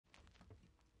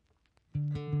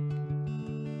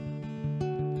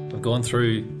I've gone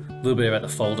through a little bit about the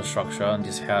folder structure and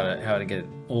just how to get it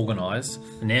organized.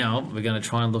 Now we're going to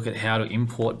try and look at how to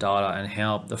import data and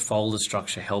how the folder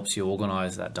structure helps you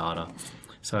organize that data.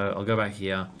 So I'll go back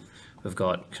here. We've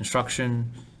got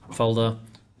construction folder,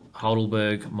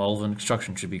 Heidelberg, Malvern.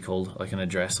 Construction should be called like an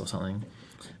address or something.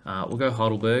 We'll go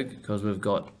Heidelberg because we've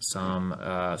got some,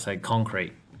 say,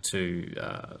 concrete to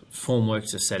formwork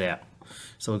to set out.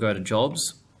 So we'll go to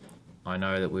jobs. I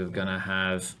know that we're going to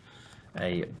have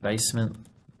a basement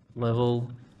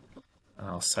level, and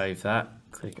I'll save that.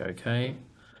 Click OK.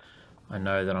 I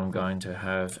know that I'm going to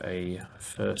have a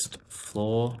first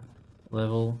floor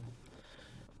level.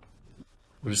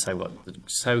 We'll just say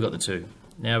we've got the two.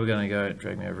 Now we're going to go,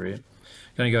 drag me over here.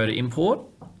 Going to go to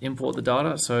import the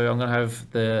data. So I'm going to have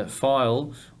the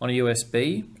file on a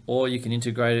USB, or you can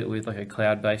integrate it with like a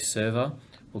cloud-based server.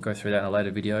 We'll go through that in a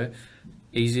later video.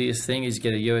 Easiest thing is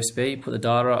get a USB, put the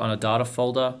data on a data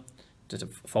folder, just a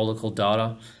folder called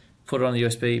data, put it on the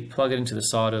USB, plug it into the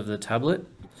side of the tablet,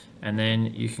 and then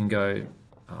you can go,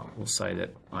 we'll say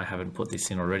that I haven't put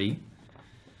this in already,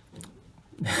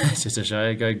 just to show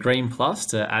you, go green plus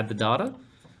to add the data.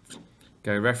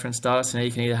 Go reference data, so now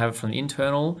you can either have it from the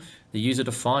internal, the user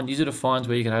defined. User defined is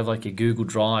where you can have like a Google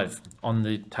Drive on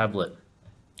the tablet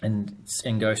and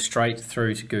go straight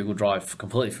through to Google Drive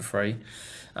completely for free.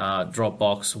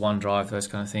 Dropbox, OneDrive, those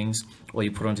kind of things, or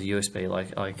you put it onto USB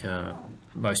like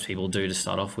most people do to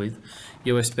start off with.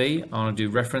 USB, I want to do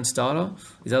reference data.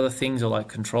 These other things are like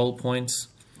control points,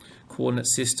 coordinate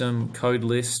system, code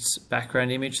lists,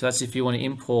 background image. So that's if you want to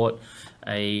import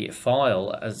a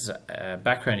file as a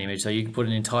background image, so you can put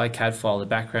an entire CAD file, the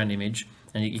background image,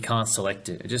 and you can't select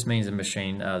it. It just means the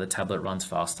machine, the tablet runs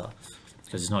faster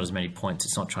because there's not as many points.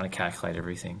 It's not trying to calculate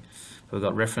everything. But we've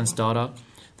got reference data.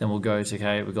 Then we'll go to,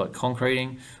 okay, we've got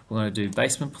concreting. We're going to do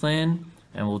basement plan,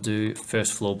 and we'll do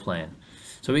first floor plan.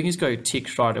 So we can just go tick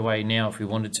straight away now if we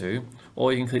wanted to,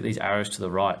 or you can click these arrows to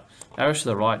the right. Arrows to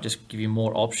the right just give you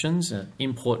more options,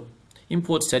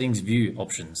 import settings view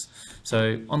options.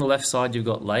 So on the left side, you've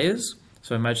got layers.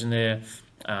 So imagine there,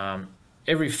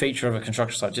 every feature of a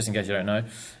construction site, just in case you don't know,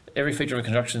 every feature of a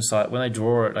construction site, when they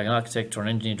draw it, like an architect or an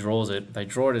engineer draws it, they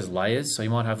draw it as layers. So you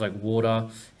might have like water,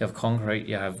 you have concrete,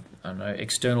 you have, I don't know,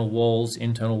 external walls,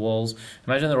 internal walls.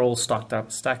 Imagine they're all stacked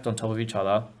on top of each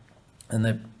other, and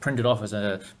they're printed off as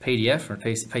a PDF or a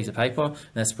piece of paper, and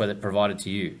that's where they're provided to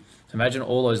you. So imagine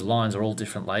all those lines are all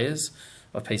different layers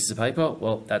of pieces of paper.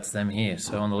 Well, that's them here.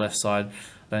 So on the left side,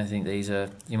 I don't think these are,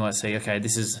 you might see, okay,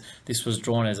 this was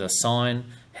drawn as a sign,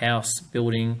 house,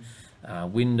 building,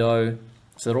 window.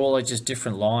 So they're all like just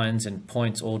different lines and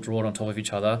points all drawn on top of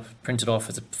each other, printed off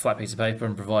as a flat piece of paper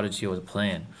and provided to you as a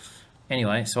plan.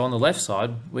 Anyway, so on the left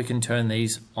side, we can turn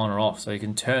these on or off. So you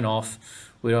can turn off,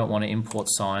 we don't want to import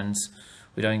signs.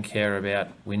 We don't care about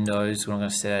windows. We're not going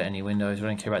to set out any windows. We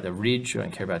don't care about the ridge. We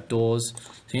don't care about doors.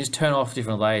 So you just turn off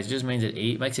different layers. It just means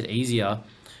it makes it easier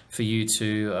for you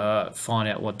to find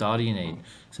out what data you need.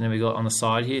 So then we got on the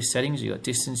side here, settings, you got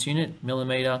distance unit,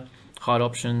 millimeter, height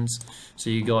options. So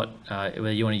you got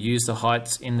whether you want to use the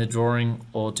heights in the drawing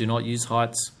or do not use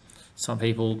heights. Some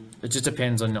people, it just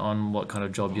depends on what kind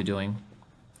of job you're doing.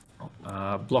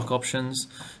 Block options.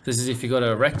 This is if you've got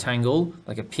a rectangle,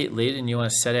 like a pit lid, and you want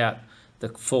to set out the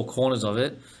four corners of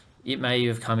it. It may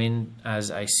have come in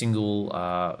as a single,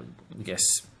 I guess,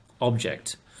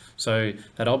 object. So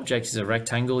that object is a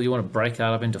rectangle. You want to break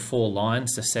that up into 4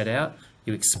 lines to set out.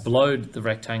 You explode the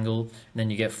rectangle, and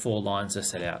then you get 4 lines to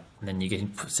set out. And then you get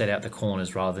set out the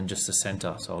corners rather than just the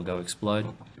center. So I'll go explode.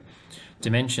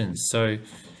 Dimensions. So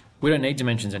we don't need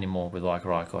dimensions anymore with Leica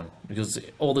iCON because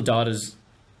all the data's,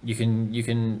 you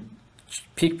can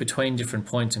pick between different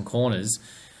points and corners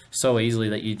so easily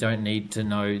that you don't need to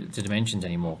know the dimensions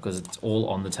anymore because it's all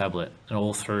on the tablet and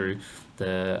all through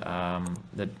the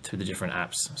different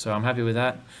apps. So I'm happy with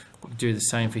that. We'll do the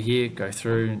same for here. Go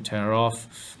through and turn it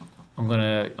off.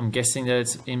 I'm guessing that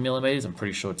it's in millimeters. I'm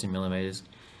pretty sure it's in millimeters.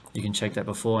 You can check that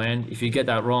beforehand. If you get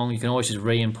that wrong, you can always just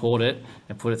re-import it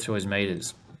and put it through as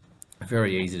meters.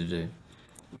 Very easy to do.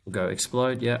 We'll go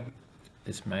explode. Yeah,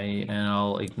 it's me, and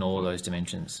I'll ignore those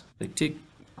dimensions. Click tick,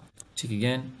 tick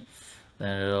again.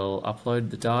 Then it'll upload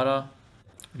the data.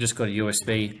 I've just got a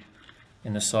USB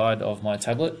in the side of my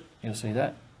tablet. You'll see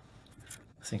that.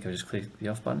 I think I just clicked the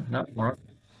off button. No, all right.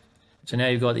 So now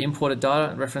you've got the imported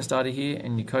data, reference data here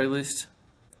in your code list.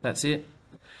 That's it.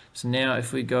 So now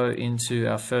if we go into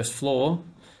our first floor,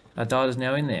 our data is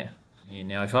now in there.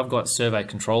 Now if I've got survey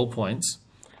control points,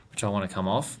 which I want to come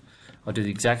off, I'll do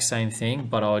the exact same thing,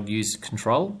 but I would use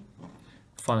control,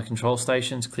 find the control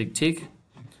stations, click tick,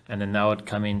 and then that would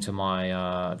come into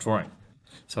my drawing.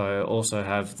 So I also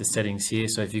have the settings here.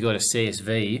 So if you've got a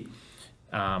CSV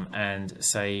and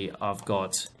say I've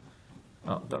got,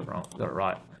 got it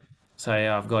right. Say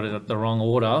I've got it at the wrong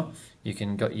order, you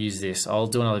can use this. I'll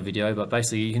do another video, but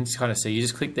basically you can kind of see, you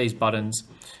just click these buttons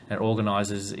and it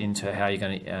organizes into how you're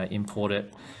going to import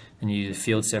it, and you use a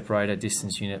field separator,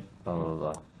 distance unit, blah, blah,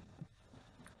 blah.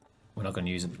 We're not going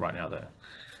to use it right now though.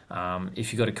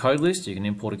 If you've got a code list, you can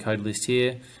import a code list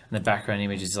here, and the background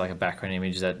image is like a background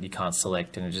image that you can't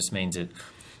select, and it just means that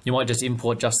you might just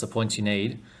import just the points you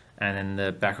need, and then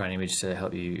the background image to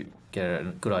help you get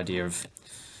a good idea of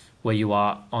where you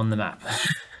are on the map,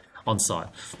 on site.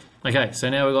 Okay, so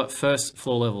now we've got first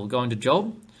floor level. Go into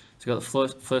job, so we've got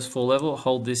the first floor level,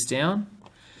 hold this down.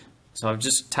 So I've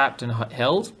just tapped and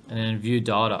held, and then view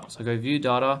data. So I go view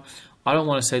data. I don't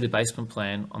want to see the basement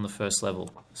plan on the first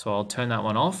level, so I'll turn that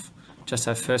one off. Just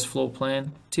have first floor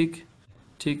plan, tick,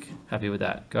 tick, happy with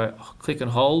that. Go click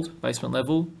and hold, basement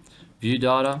level, view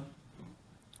data,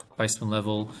 basement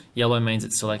level, yellow means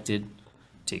it's selected,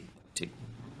 tick, tick.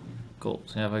 Cool,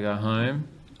 so now if I go home,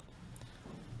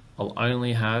 I'll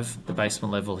only have the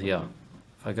basement level here.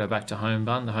 If I go back to home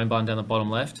button, the home button down the bottom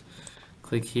left,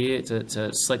 click here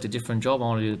to select a different job. I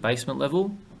want to do the basement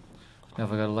level. Now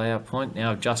if I go to layout point,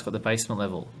 now I've just got the basement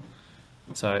level.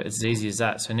 So it's as easy as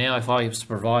that. So now if I was to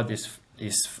provide this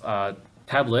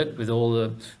tablet with all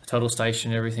the total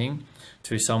station and everything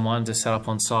to someone to set up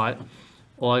on site,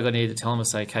 all I need to tell them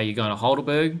is say, okay, you're going to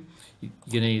Heidelberg, you're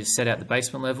going to need to set out the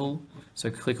basement level. So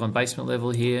click on basement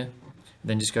level here,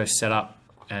 then just go set up,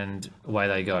 and away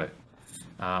they go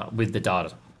with the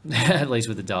data, at least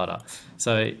with the data.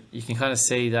 So you can kind of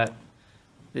see that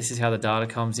this is how the data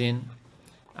comes in.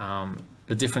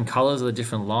 The different colors are the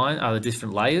different the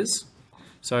different layers.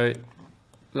 So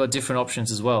we've got different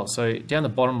options as well. So down the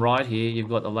bottom right here, you've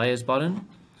got the layers button.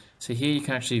 So here you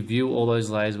can actually view all those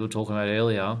layers we were talking about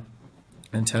earlier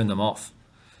and turn them off.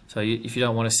 So if you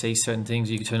don't want to see certain things,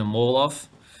 you can turn them all off.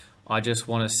 I just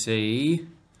want to see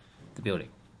the building.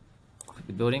 Click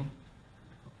the building.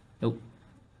 Nope.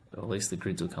 Or at least the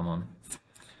grids will come on.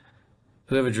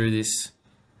 Whoever drew this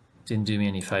didn't do me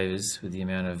any favors with the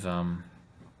amount of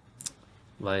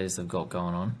layers they've got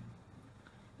going on.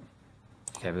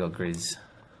 Okay, we've got grids.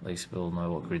 At least we'll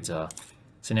know what grids are.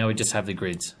 So now we just have the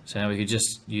grids. So now we could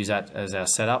just use that as our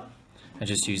setup and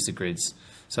just use the grids.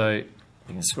 So you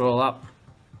can scroll up.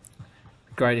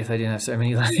 Great if they didn't have so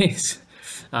many layers.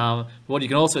 What you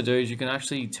can also do is you can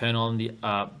actually turn on the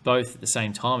both at the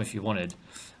same time if you wanted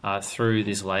through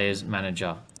this layers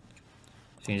manager.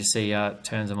 So you can just see it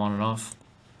turns them on and off.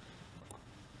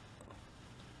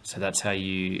 So that's how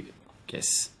you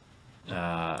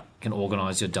can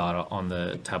organize your data on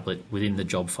the tablet within the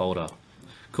job folder.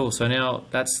 Cool. So now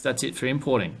that's it for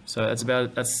importing. So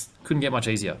couldn't get much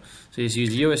easier. So you just use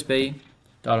the USB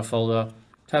data folder,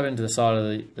 tap into the side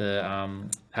of the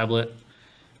tablet.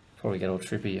 Probably get all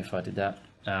trippy if I did that.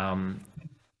 And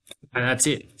that's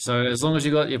it. So as long as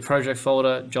you got your project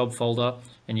folder, job folder,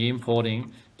 and you're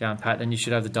importing down pat, then you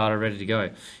should have the data ready to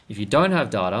go. If you don't have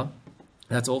data,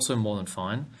 that's also more than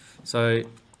fine. So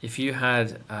if you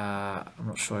had, I'm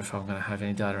not sure if I'm going to have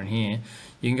any data in here,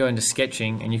 you can go into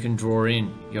sketching and you can draw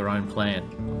in your own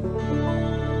plan.